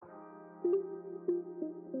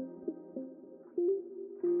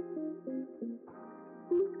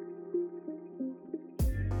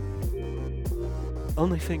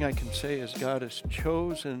Only thing I can say is God has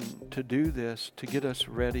chosen to do this to get us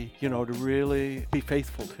ready, to really be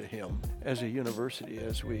faithful to Him as a university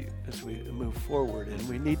as we move forward, and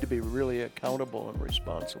we need to be really accountable and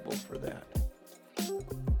responsible for that.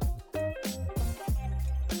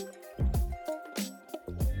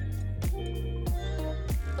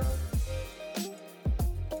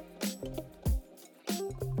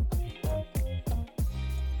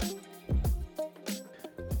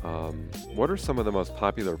 What are some of the most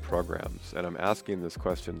popular programs? And I'm asking this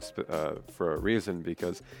question for a reason,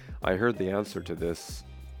 because I heard the answer to this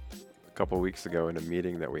a couple weeks ago in a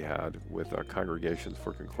meeting that we had with Congregations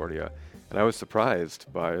for Concordia, and I was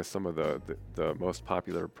surprised by some of the most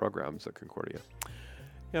popular programs at Concordia.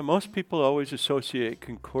 Yeah, most people always associate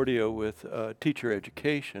Concordia with teacher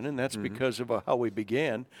education, and that's because of how we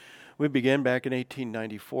began. We began back in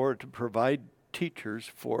 1894 to provide teachers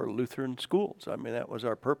for Lutheran schools. I mean, that was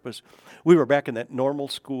our purpose. We were back in that normal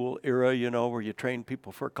school era, where you trained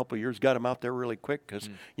people for a couple of years, got them out there really quick because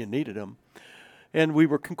you needed them. And we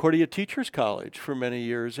were Concordia Teachers College for many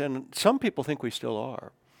years, and some people think we still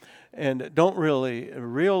are, and don't really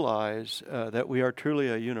realize that we are truly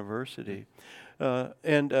a university.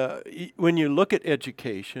 When you look at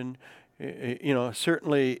education,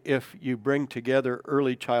 certainly if you bring together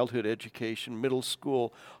early childhood education, middle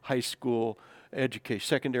school, high school education,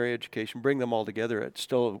 secondary education, bring them all together, it's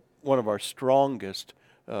still one of our strongest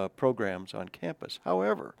programs on campus.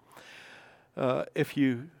 However, if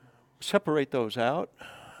you separate those out,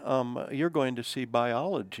 you're going to see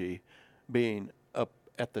biology being up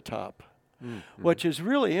at the top, which is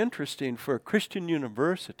really interesting for a Christian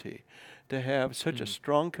university to have such a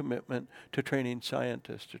strong commitment to training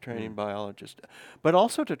scientists, to training biologists, but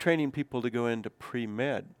also to training people to go into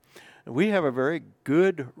pre-med. We have a very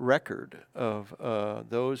good record of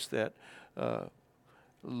those that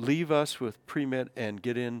leave us with pre-med and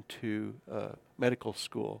get into medical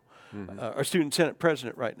school. Our student senate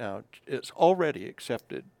president right now is already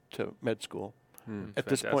accepted to med school at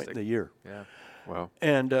this point in the year. Yeah. Wow.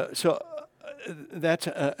 And that's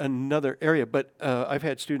another area. But I've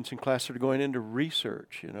had students in class that are going into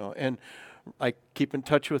research, and I keep in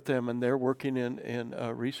touch with them, and they're working in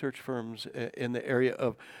research firms in the area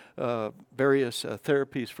of various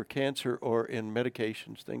therapies for cancer or in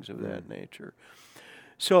medications, things of that nature.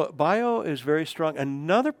 So bio is very strong.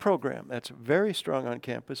 Another program that's very strong on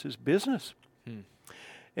campus is business.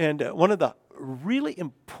 And one of the really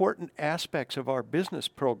important aspects of our business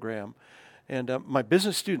program, and my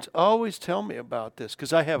business students always tell me about this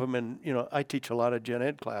because I have them in, I teach a lot of gen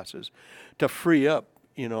ed classes to free up,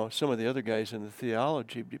 some of the other guys in the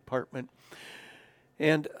theology department.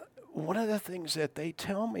 And one of the things that they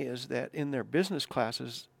tell me is that in their business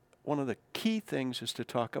classes, one of the key things is to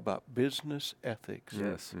talk about business ethics.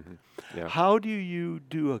 Yes. Yeah. How do you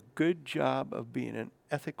do a good job of being an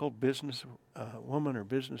ethical business woman or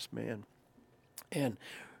businessman? And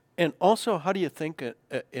also, how do you think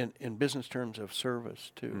in business terms of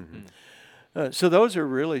service, too? So those are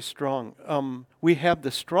really strong. We have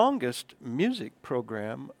the strongest music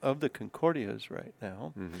program of the Concordias right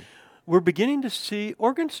now. We're beginning to see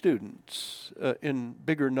organ students in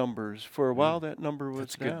bigger numbers. For a while, that number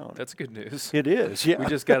was down. That's good news. It is, yeah. We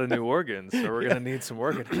just got a new organ, so we're going to need some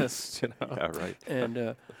organists, Yeah, right.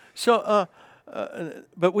 And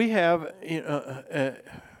but we have,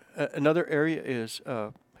 another area is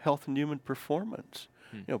health and human performance.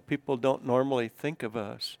 People don't normally think of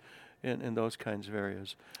us in those kinds of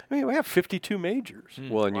areas. I mean, we have 52 majors.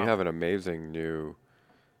 Well, and you have an amazing new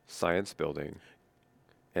science building,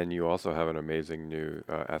 and you also have an amazing new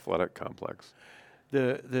athletic complex.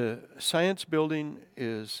 The science building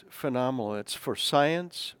is phenomenal. It's for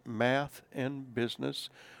science, math, and business.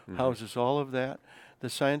 Houses all of that. The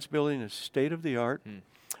science building is state-of-the-art,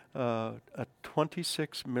 a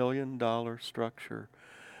 $26 million structure.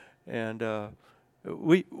 And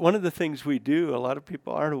one of the things we do, a lot of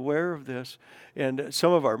people aren't aware of this, and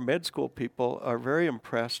some of our med school people are very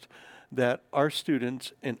impressed that our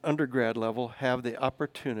students in undergrad level have the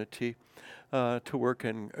opportunity to work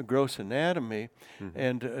in gross anatomy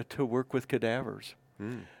and to work with cadavers.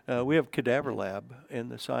 We have cadaver lab in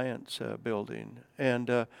the science building,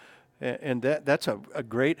 and that's a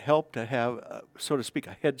great help to have, so to speak,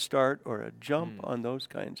 a head start or a jump on those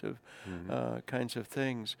kinds of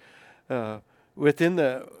things. Within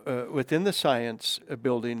the science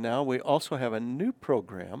building now, we also have a new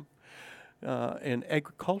program in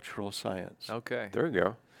agricultural science. Okay. There you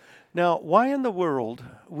go. Now, why in the world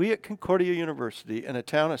we at Concordia University, in a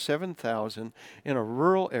town of 7,000 in a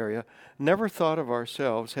rural area, never thought of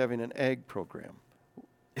ourselves having an ag program?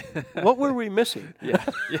 What were we missing? Yeah.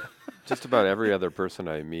 Yeah. Just about every other person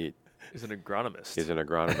I meet He's an agronomist. is an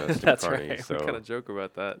agronomist at That's Kearney. right. So We kind of joke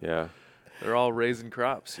about that. yeah. They're all raising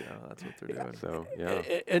crops. That's what they're doing. So yeah.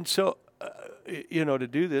 And so, to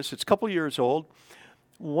do this, it's a couple years old.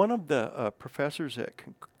 One of the professors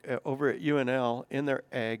over at UNL in their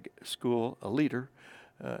ag school, a leader,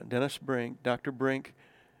 Dennis Brink, Dr. Brink,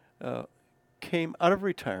 came out of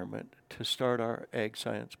retirement to start our ag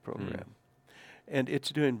science program. And it's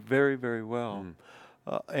doing very, very well.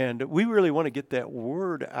 And we really want to get that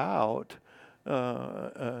word out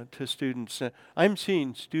to students. I'm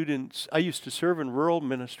seeing students, I used to serve in rural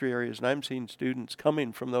ministry areas, and I'm seeing students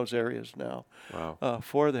coming from those areas now. Wow.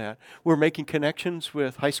 For that. We're making connections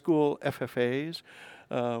with high school FFAs.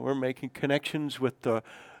 We're making connections with the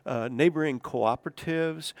neighboring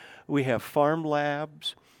cooperatives. We have farm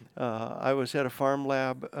labs. I was at a farm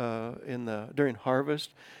lab during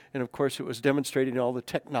harvest, and of course it was demonstrating all the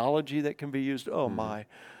technology that can be used. Oh my!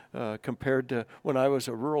 Compared to when I was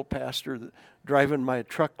a rural pastor driving my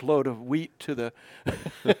truckload of wheat to the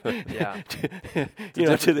Yeah.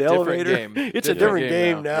 to the elevator. Game. It's a different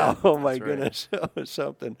game now. Yeah, Oh my that's right. goodness, that was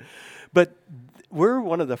something. But we're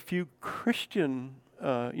one of the few Christian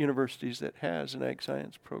universities that has an ag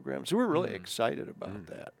science program, so we're really excited about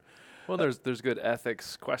that. Well, there's good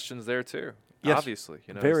ethics questions there too. Yes, Obviously,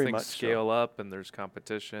 as very things much so. scale up and there's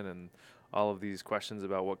competition and all of these questions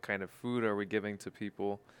about what kind of food are we giving to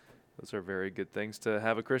people. Those are very good things to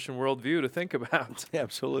have a Christian worldview to think about.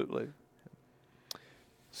 Absolutely.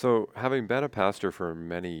 So, having been a pastor for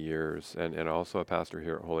many years and also a pastor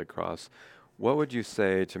here at Holy Cross, what would you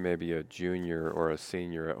say to maybe a junior or a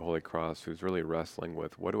senior at Holy Cross who's really wrestling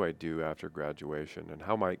with what do I do after graduation, and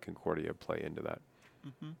how might Concordia play into that?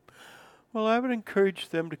 Well, I would encourage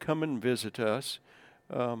them to come and visit us.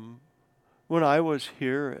 When I was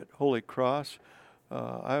here at Holy Cross,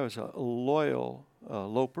 I was a loyal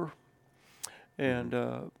loper and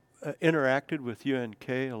interacted with UNK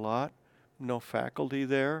a lot. No faculty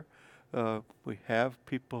there. We have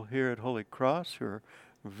people here at Holy Cross who are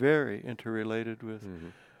very interrelated with,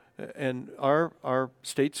 and our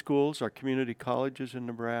state schools, our community colleges in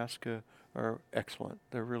Nebraska are excellent.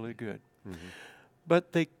 They're really good.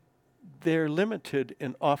 But they're limited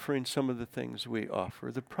in offering some of the things we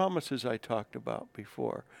offer. The promises I talked about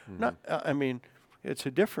before. It's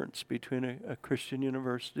a difference between a Christian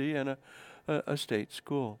university and a state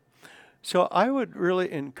school. So I would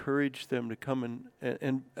really encourage them to come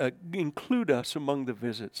and include us among the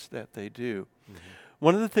visits that they do.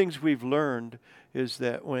 One of the things we've learned is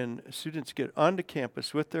that when students get onto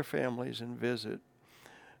campus with their families and visit,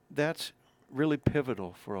 that's really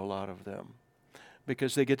pivotal for a lot of them,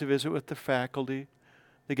 because they get to visit with the faculty,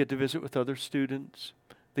 they get to visit with other students,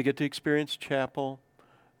 they get to experience chapel,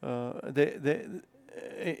 they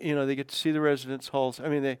get to see the residence halls. I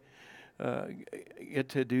mean, they get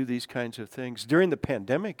to do these kinds of things. During the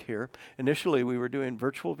pandemic here, initially we were doing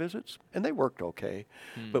virtual visits, and they worked okay.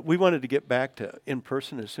 But we wanted to get back to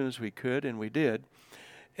in-person as soon as we could, and we did.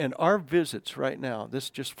 And our visits right now,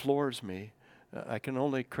 this just floors me. I can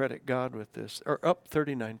only credit God with this, are up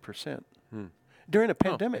 39%. During a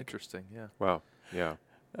pandemic. Interesting, yeah. Wow. Yeah.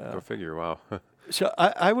 Go figure. Wow. So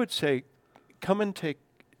I would say, come and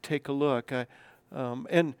take a look.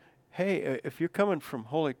 And hey, if you're coming from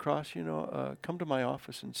Holy Cross, come to my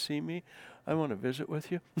office and see me. I want to visit with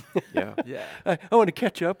you. Yeah. Yeah. I want to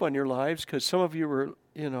catch up on your lives, because some of you were,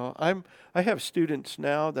 I have students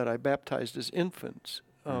now that I baptized as infants.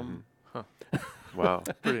 Wow.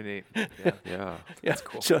 Pretty neat. Yeah. Yeah. That's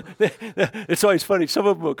cool. So it's always funny. Some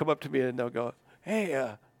of them will come up to me and they'll go,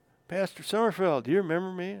 "Hey, Pastor Summerfield, do you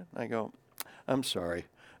remember me?" And I go, "I'm sorry.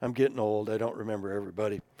 I'm getting old. I don't remember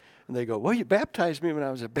everybody." And they go, "Well, you baptized me when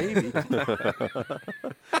I was a baby."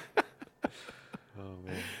 Oh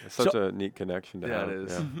man, it's such a neat connection to Yeah, have. it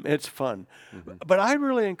is. Yeah. It's fun. But I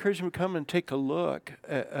really encourage them to come and take a look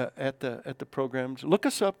at the programs. Look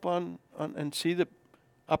us up on and see the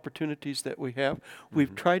opportunities that we have.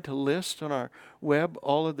 We've tried to list on our web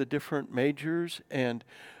all of the different majors and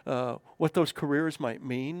what those careers might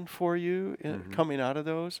mean for you coming out of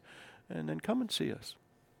those, and then come and see us.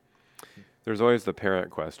 There's always the parent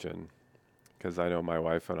question, because I know my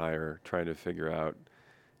wife and I are trying to figure out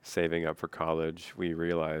saving up for college. We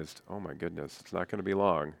realized, oh my goodness, it's not going to be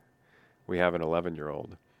long. We have an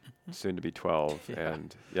 11-year-old, soon to be 12,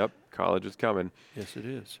 and yep, college is coming. Yes, it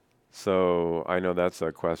is. So I know that's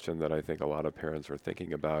a question that I think a lot of parents are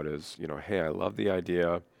thinking about is, hey, I love the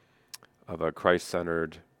idea of a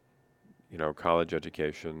Christ-centered college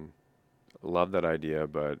education, love that idea,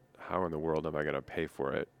 but how in the world am I going to pay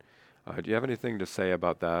for it? Do you have anything to say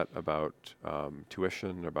about that, about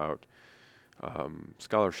tuition, about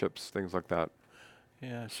scholarships, things like that?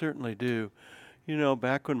 Yeah, I certainly do.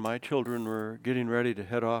 Back when my children were getting ready to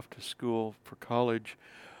head off to school for college,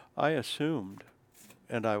 I assumed,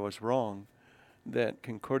 and I was wrong, that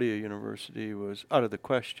Concordia University was out of the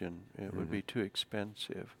question. It would be too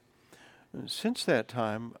expensive. Since that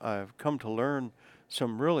time, I've come to learn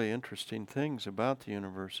some really interesting things about the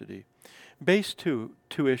university. Base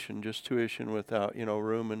tuition, just tuition without,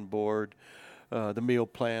 room and board, the meal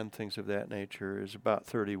plan, things of that nature, is about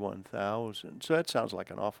 $31,000. So that sounds like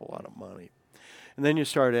an awful lot of money. And then you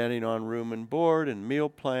start adding on room and board and meal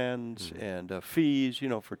plans and fees,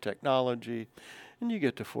 for technology, and you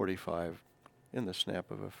get to 45 in the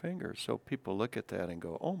snap of a finger. So people look at that and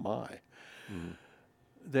go, oh my.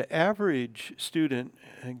 The average student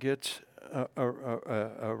gets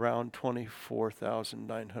around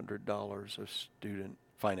 $24,900 of student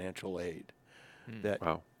financial aid. That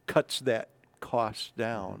cuts that cost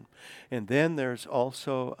down. And then there's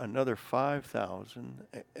also another $5,000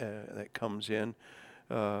 that comes in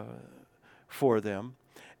for them.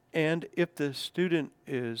 And if the student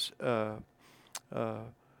is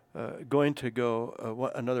going to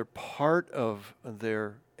go another part of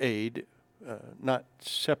their aid, not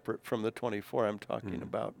separate from the 24 I'm talking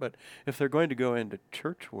about, but if they're going to go into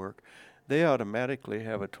church work, they automatically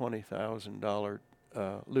have a $20,000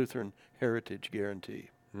 Lutheran Heritage Guarantee.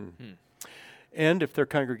 And if their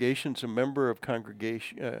congregation's a member of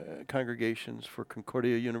congregations for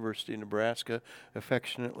Concordia University, Nebraska,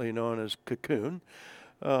 affectionately known as Cocoon,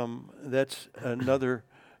 that's another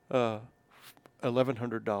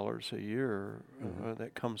 $1,100 a year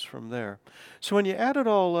that comes from there. So when you add it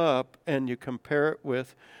all up and you compare it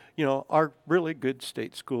with, our really good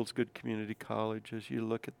state schools, good community colleges, you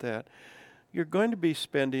look at that, you're going to be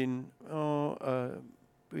spending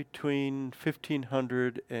between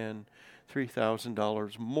 $1,500 and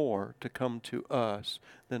 $3,000 more to come to us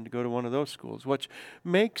than to go to one of those schools, which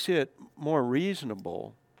makes it more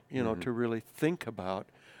reasonable, to really think about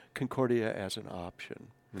Concordia as an option.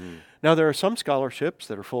 Now, there are some scholarships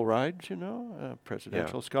that are full rides,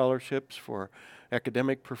 presidential scholarships for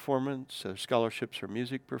academic performance, scholarships for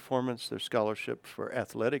music performance, there's scholarships for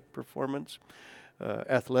athletic performance.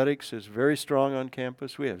 Athletics is very strong on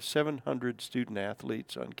campus. We have 700 student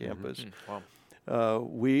athletes on campus. Wow.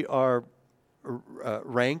 We are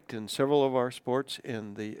ranked in several of our sports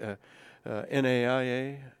in the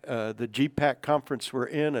NAIA. The GPAC conference we're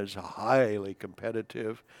in is highly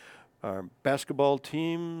competitive. Our basketball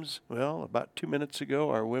teams, about 2 minutes ago,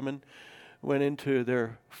 our women went into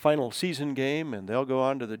their final season game, and they'll go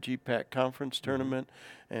on to the GPAC conference tournament,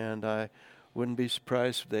 and I wouldn't be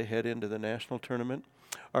surprised if they head into the national tournament.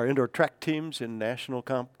 Our indoor track team's in national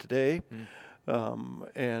comp today,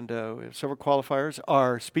 and we have several qualifiers.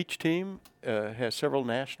 Our speech team has several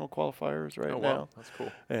national qualifiers right now. Wow, that's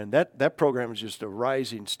cool. And that program is just a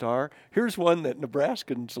rising star. Here's one that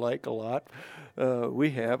Nebraskans like a lot. We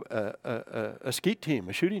have a skeet team,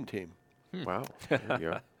 a shooting team. Wow. There you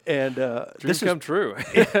go. And Dreams come true.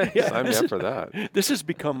 Sign me up for that. This has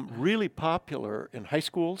become really popular in high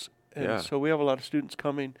schools, and so we have a lot of students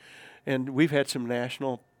coming, and we've had some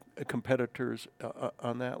national competitors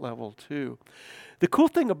on that level too. The cool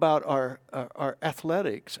thing about our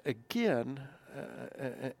athletics, again,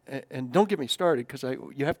 and don't get me started because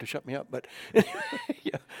you have to shut me up, but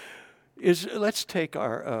is let's take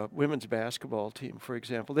our women's basketball team, for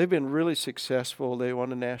example. They've been really successful. They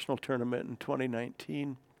won a national tournament in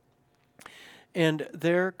 2019. And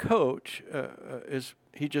their coach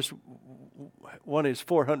he just won his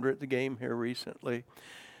 400th game here recently.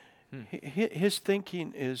 His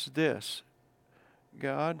thinking is this: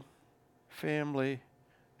 God, family,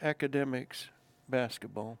 academics,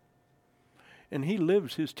 basketball. And he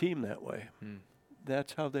lives his team that way.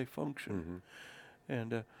 That's how they function.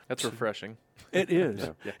 And that's refreshing. It is.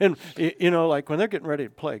 Yeah. And, like when they're getting ready to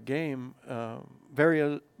play a game,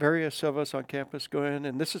 various of us on campus go in,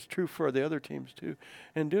 and this is true for the other teams too,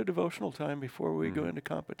 and do a devotional time before we go into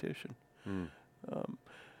competition.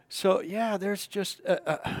 So, there's just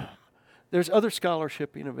there's other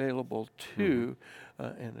scholarshiping available too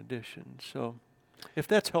in addition. So if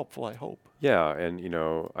that's helpful, I hope. Yeah, and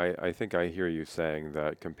I think I hear you saying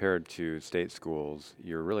that compared to state schools,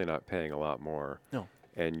 you're really not paying a lot more. No.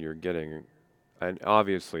 And you're getting, and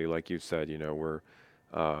obviously, like you said, we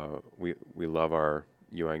love our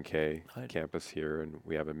UNK campus here, and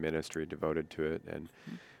we have a ministry devoted to it, and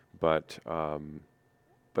but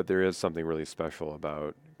there is something really special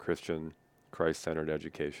about Christian, Christ-centered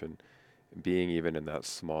education, being even in that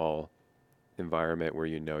small environment where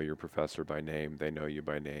you know your professor by name, they know you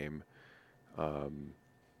by name.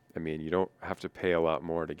 I mean, you don't have to pay a lot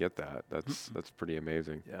more to get that. That's pretty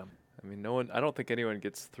amazing. Yeah. I mean, I don't think anyone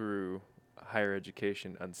gets through higher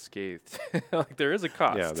education unscathed. Like, there is a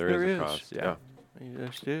cost. Yeah, there There is is. a cost. Yeah.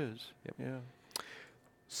 Yes, it is. Yep. Yeah.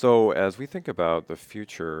 So as we think about the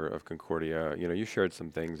future of Concordia, you shared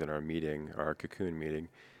some things in our meeting, our cocoon meeting,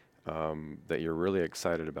 that you're really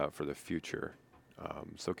excited about for the future.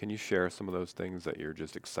 So can you share some of those things that you're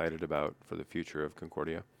just excited about for the future of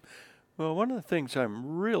Concordia? Well, one of the things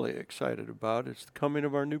I'm really excited about is the coming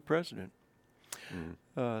of our new president.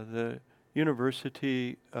 The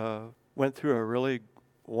university went through a really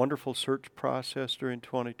wonderful search process during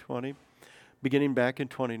 2020, beginning back in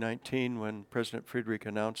 2019 when President Friedrich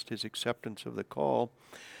announced his acceptance of the call.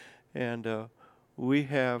 And we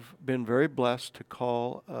have been very blessed to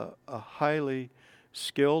call a highly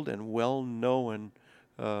skilled and well-known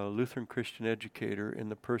Lutheran Christian educator in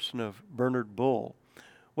the person of Bernard Bull,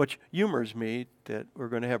 which humors me that we're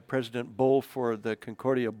going to have President Bull for the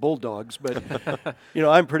Concordia Bulldogs, but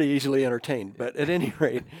I'm pretty easily entertained. But at any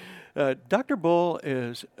rate, Dr. Bull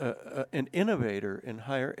is an innovator in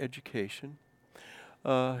higher education.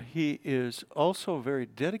 He is also very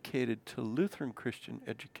dedicated to Lutheran Christian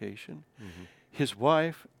education. His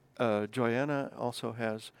wife, Joanna, also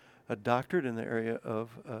has a doctorate in the area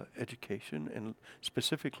of education, and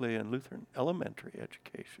specifically in Lutheran elementary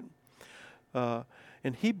education.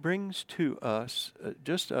 And he brings to us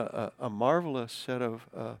just a marvelous set of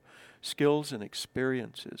skills and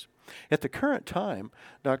experiences. At the current time,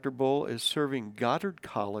 Dr. Bull is serving Goddard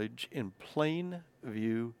College in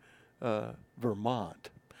Plainview, Vermont.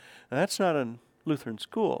 Now, that's not a Lutheran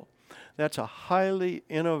school. That's a highly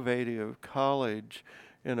innovative college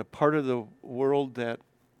in a part of the world that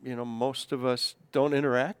most of us don't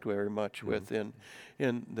interact very much with in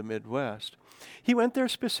the Midwest. He went there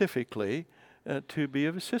specifically to be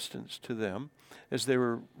of assistance to them as they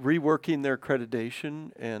were reworking their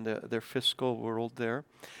accreditation and their fiscal world there.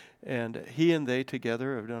 And he and they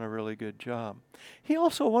together have done a really good job. He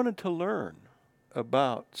also wanted to learn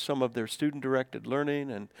about some of their student-directed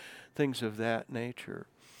learning and things of that nature,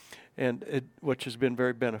 and which has been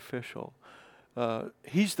very beneficial.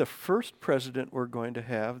 He's the first president we're going to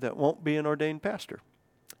have that won't be an ordained pastor.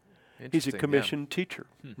 He's a commissioned teacher.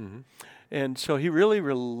 And so he really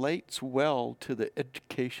relates well to the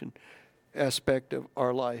education aspect of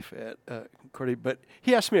our life at Concordia. But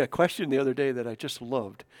he asked me a question the other day that I just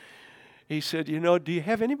loved. He said, do you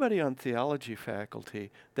have anybody on theology faculty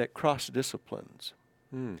that cross disciplines?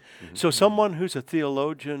 So someone who's a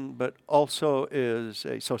theologian but also is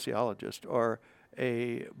a sociologist or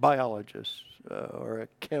a biologist or a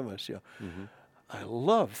chemist. I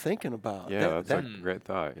love thinking about that. Yeah, that's a great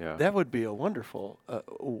thought, yeah. That would be a wonderful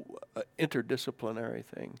interdisciplinary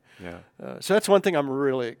thing. Yeah. So that's one thing I'm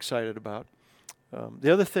really excited about.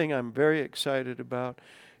 The other thing I'm very excited about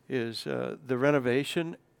is the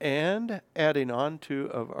renovation and adding on to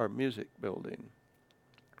of our music building.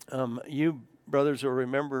 You brothers will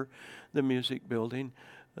remember the music building,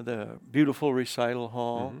 the beautiful recital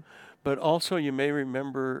hall, but also you may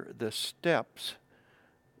remember the steps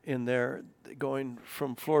in there going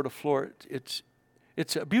from floor to floor.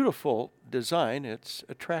 It's a beautiful design. It's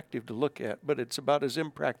attractive to look at, but it's about as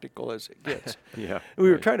impractical as it gets. We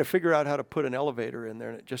were trying to figure out how to put an elevator in there,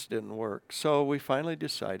 and it just didn't work. So we finally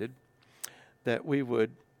decided that we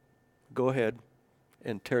would go ahead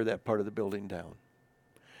and tear that part of the building down.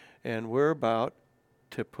 And we're about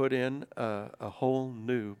to put in a whole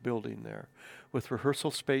new building there with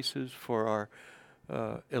rehearsal spaces for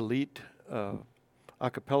our elite a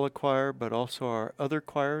cappella choir, but also our other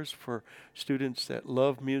choirs for students that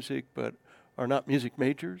love music but are not music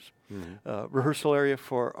majors. Rehearsal area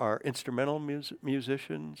for our instrumental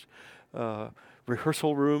musicians,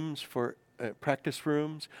 rehearsal rooms for practice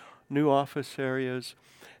rooms, new office areas,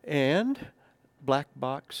 and black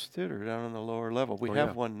box theater down on the lower level. We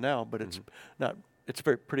have one now, but it's not. It's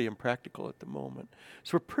pretty impractical at the moment.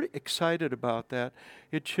 So we're pretty excited about that.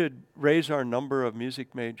 It should raise our number of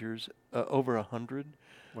music majors over 100.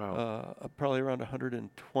 Wow. Probably around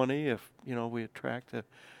 120 if we attract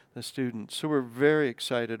the students. So we're very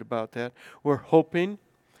excited about that. We're hoping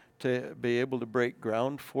to be able to break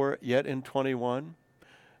ground for it yet in 21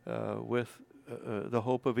 with the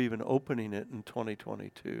hope of even opening it in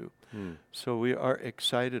 2022. So we are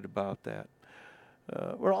excited about that.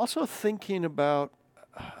 We're also thinking about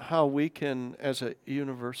how we can, as a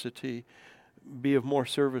university, be of more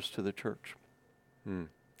service to the church.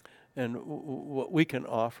 And what we can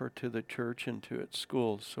offer to the church and to its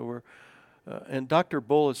schools. So we're And Dr.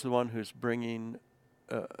 Bull is the one who's bringing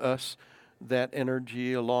us that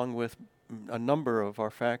energy, along with a number of our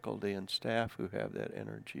faculty and staff who have that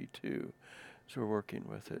energy too. So we're working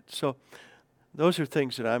with it. So those are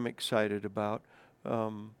things that I'm excited about.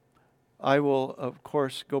 I will, of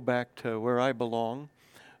course, go back to where I belong.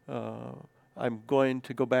 I'm going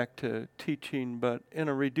to go back to teaching, but in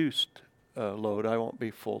a reduced load. I won't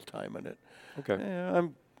be full-time in it. Okay.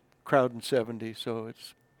 I'm crowding 70, so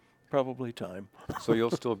it's probably time. So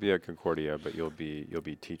you'll still be at Concordia, but you'll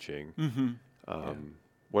be teaching. Mm-hmm.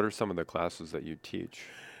 What are some of the classes that you teach?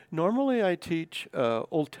 Normally I teach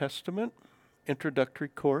Old Testament introductory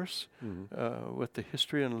course Mm-hmm. with the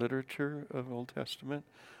history and literature of Old Testament.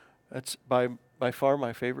 That's by far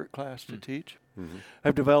my favorite class to teach. Mm-hmm.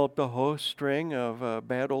 I've developed a whole string of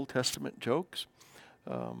bad Old Testament jokes.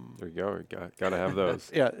 There you go. You got to have those.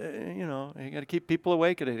 Yeah, you got to keep people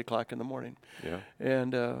awake at 8 o'clock in the morning. Yeah.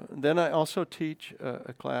 And then I also teach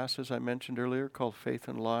a class, as I mentioned earlier, called Faith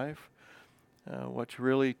and Life, which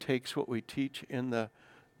really takes what we teach in the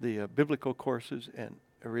biblical courses and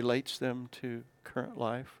relates them to current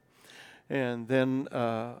life. And then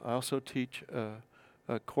I also teach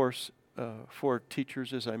a course for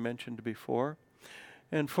teachers, as I mentioned before.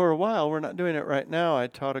 And for a while, we're not doing it right now, I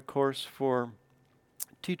taught a course for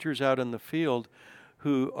teachers out in the field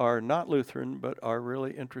who are not Lutheran but are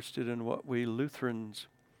really interested in what we Lutherans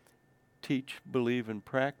teach, believe, and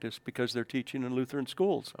practice because they're teaching in Lutheran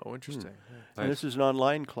schools. Oh, interesting. And this is an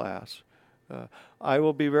online class. I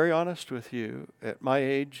will be very honest with you. At my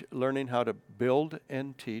age, learning how to build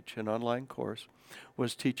and teach an online course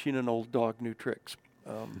was teaching an old dog new tricks.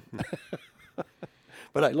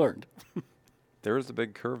 But I learned. There was a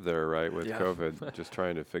big curve there, right, with Yeah. COVID, just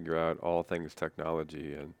trying to figure out all things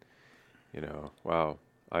technology, and wow.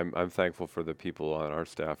 I'm thankful for the people on our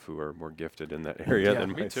staff who are more gifted in that area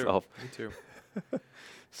than me myself. Too. Me too.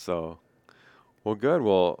 So, well, good.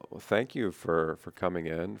 Well, thank you for coming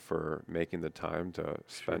in, for making the time to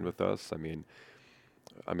spend Sure. with us. I mean,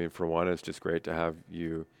 for one, it's just great to have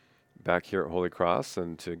you back here at Holy Cross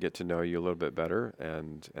and to get to know you a little bit better,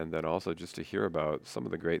 and then also just to hear about some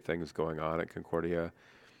of the great things going on at Concordia,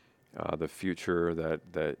 the future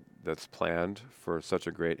that's planned for such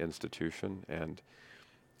a great institution, and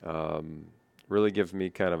really gives me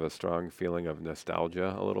kind of a strong feeling of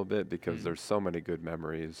nostalgia a little bit because there's so many good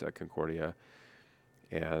memories at Concordia.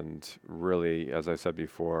 And really, as I said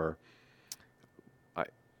before, I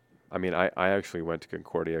actually went to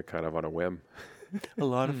Concordia kind of on a whim. A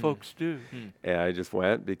lot of folks do. And I just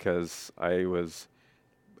went because I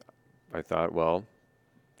thought, well,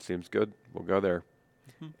 seems good. We'll go there.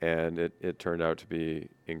 And it turned out to be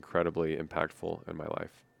incredibly impactful in my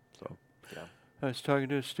life. So, Yeah. I was talking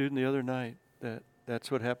to a student the other night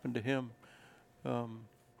that's what happened to him. A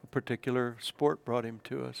particular sport brought him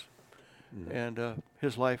to us. And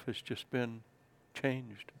his life has just been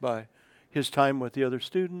changed by his time with the other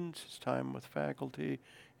students, his time with faculty,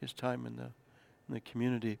 his time in the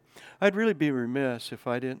community. I'd really be remiss if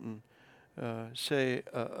I didn't say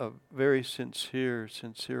a very sincere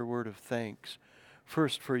word of thanks.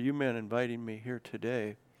 First, for you men inviting me here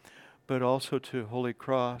today, but also to Holy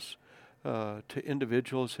Cross, to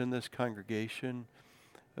individuals in this congregation,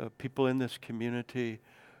 people in this community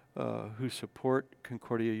who support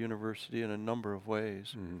Concordia University in a number of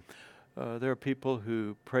ways. There are people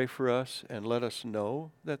who pray for us and let us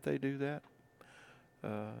know that they do that.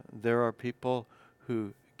 There are people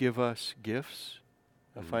who give us gifts,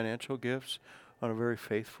 financial gifts, on a very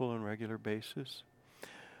faithful and regular basis.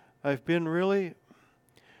 I've been really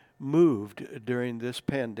moved during this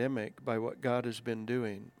pandemic by what God has been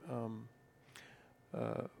doing.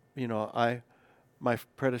 My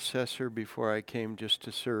predecessor, before I came just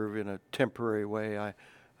to serve in a temporary way,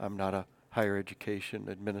 I'm not a higher education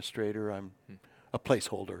administrator. I'm a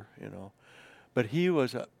placeholder, But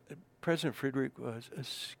President Friedrich was a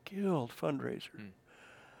skilled fundraiser.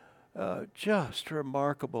 Just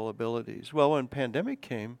remarkable abilities. Well, when pandemic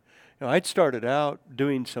came, I'd started out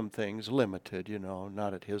doing some things limited,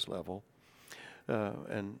 not at his level. And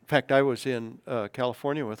in fact, I was in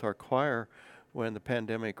California with our choir when the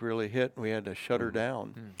pandemic really hit and we had to shut her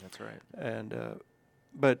down. That's right. And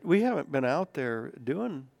but we haven't been out there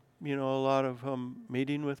doing, a lot of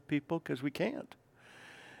meeting with people because we can't.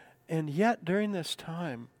 And yet during this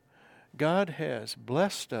time, God has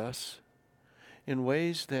blessed us in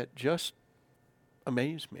ways that just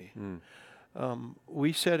amaze me.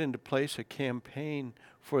 We set into place a campaign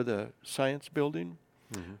for the science building,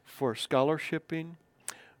 for scholarshiping,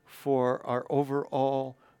 for our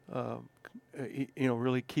overall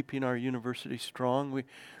really keeping our university strong.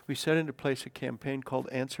 We set into place a campaign called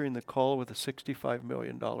Answering the Call with a $65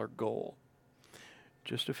 million goal.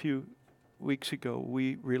 Just a few weeks ago,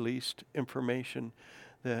 we released information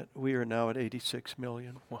that we are now at 86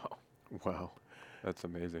 million. Wow. Wow. That's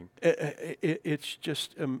amazing. It's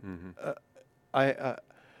just,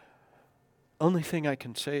 only thing I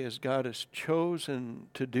can say is God has chosen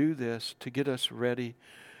to do this to get us ready,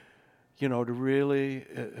 to really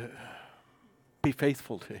be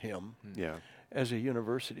faithful to Him Yeah. as a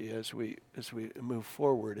university as we move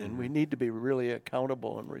forward, and we need to be really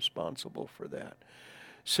accountable and responsible for that.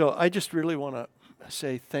 So I just really want to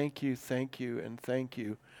say thank you, and thank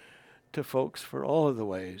you to folks for all of the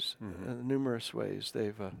ways, numerous ways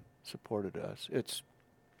they've supported us.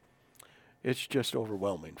 It's just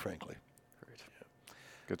overwhelming, frankly. Great.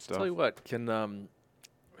 Good stuff. Tell you what,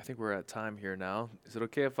 I think we're at time here now. Is it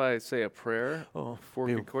okay if I say a prayer for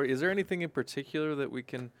you- Concordia? Is there anything in particular that we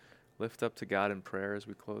can lift up to God in prayer as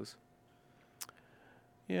we close?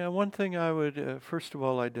 Yeah, one thing I would first of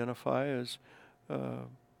all identify is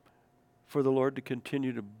for the Lord to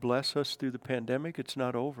continue to bless us through the pandemic. It's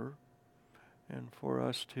not over. And for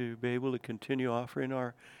us to be able to continue offering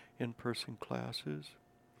our in-person classes.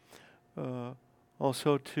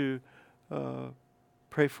 Also to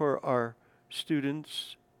pray for our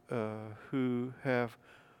students who have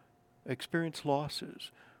experienced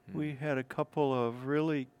losses. We had a couple of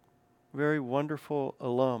really very wonderful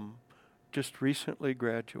alum just recently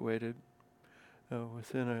graduated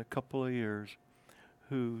within a couple of years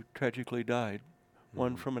who tragically died,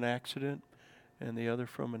 one from an accident and the other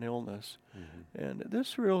from an illness. And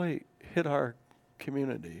this really hit our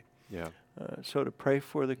community. Yeah. So to pray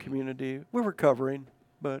for the community, we're recovering,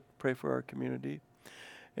 but pray for our community.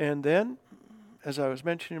 And then, as I was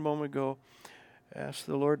mentioning a moment ago, ask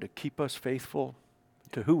the Lord to keep us faithful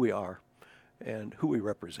to who we are and who we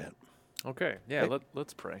represent. Okay, yeah, Okay.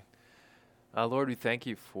 let's pray. Lord, we thank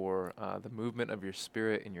you for the movement of your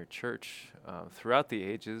Spirit in your church throughout the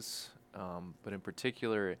ages, but in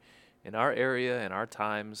particular in our area, in our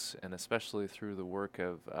times, and especially through the work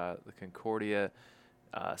of the Concordia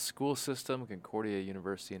school system, Concordia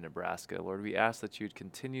University in Nebraska. Lord, we ask that you'd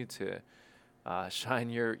continue to shine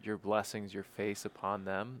your blessings, your face upon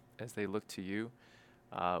them as they look to you.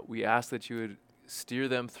 We ask that you would steer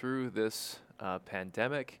them through this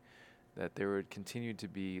pandemic, that there would continue to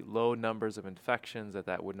be low numbers of infections,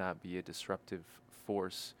 that would not be a disruptive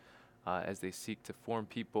force as they seek to form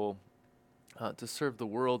people to serve the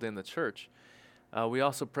world and the church. We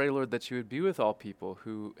also pray, Lord, that you would be with all people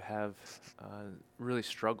who have really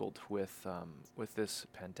struggled with this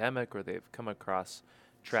pandemic, or they've come across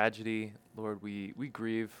tragedy. Lord, we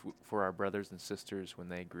grieve for our brothers and sisters when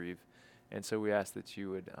they grieve. And so we ask that you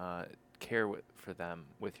would care for them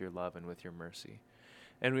with your love and with your mercy.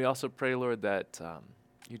 And we also pray, Lord, that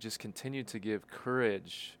you just continue to give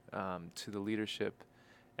courage to the leadership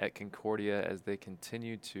at Concordia as they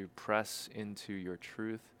continue to press into your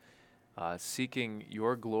truth, seeking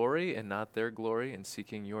your glory and not their glory, and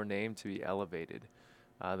seeking your name to be elevated,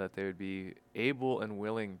 that they would be able and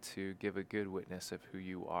willing to give a good witness of who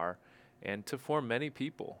you are and to form many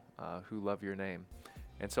people who love your name.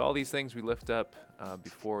 And so all these things we lift up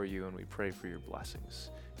before you, and we pray for your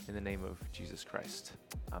blessings. In the name of Jesus Christ.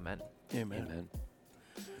 Amen. Amen. Amen.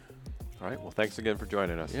 All right. Well, thanks again for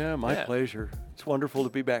joining us. Yeah, my pleasure. It's wonderful to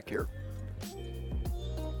be back here.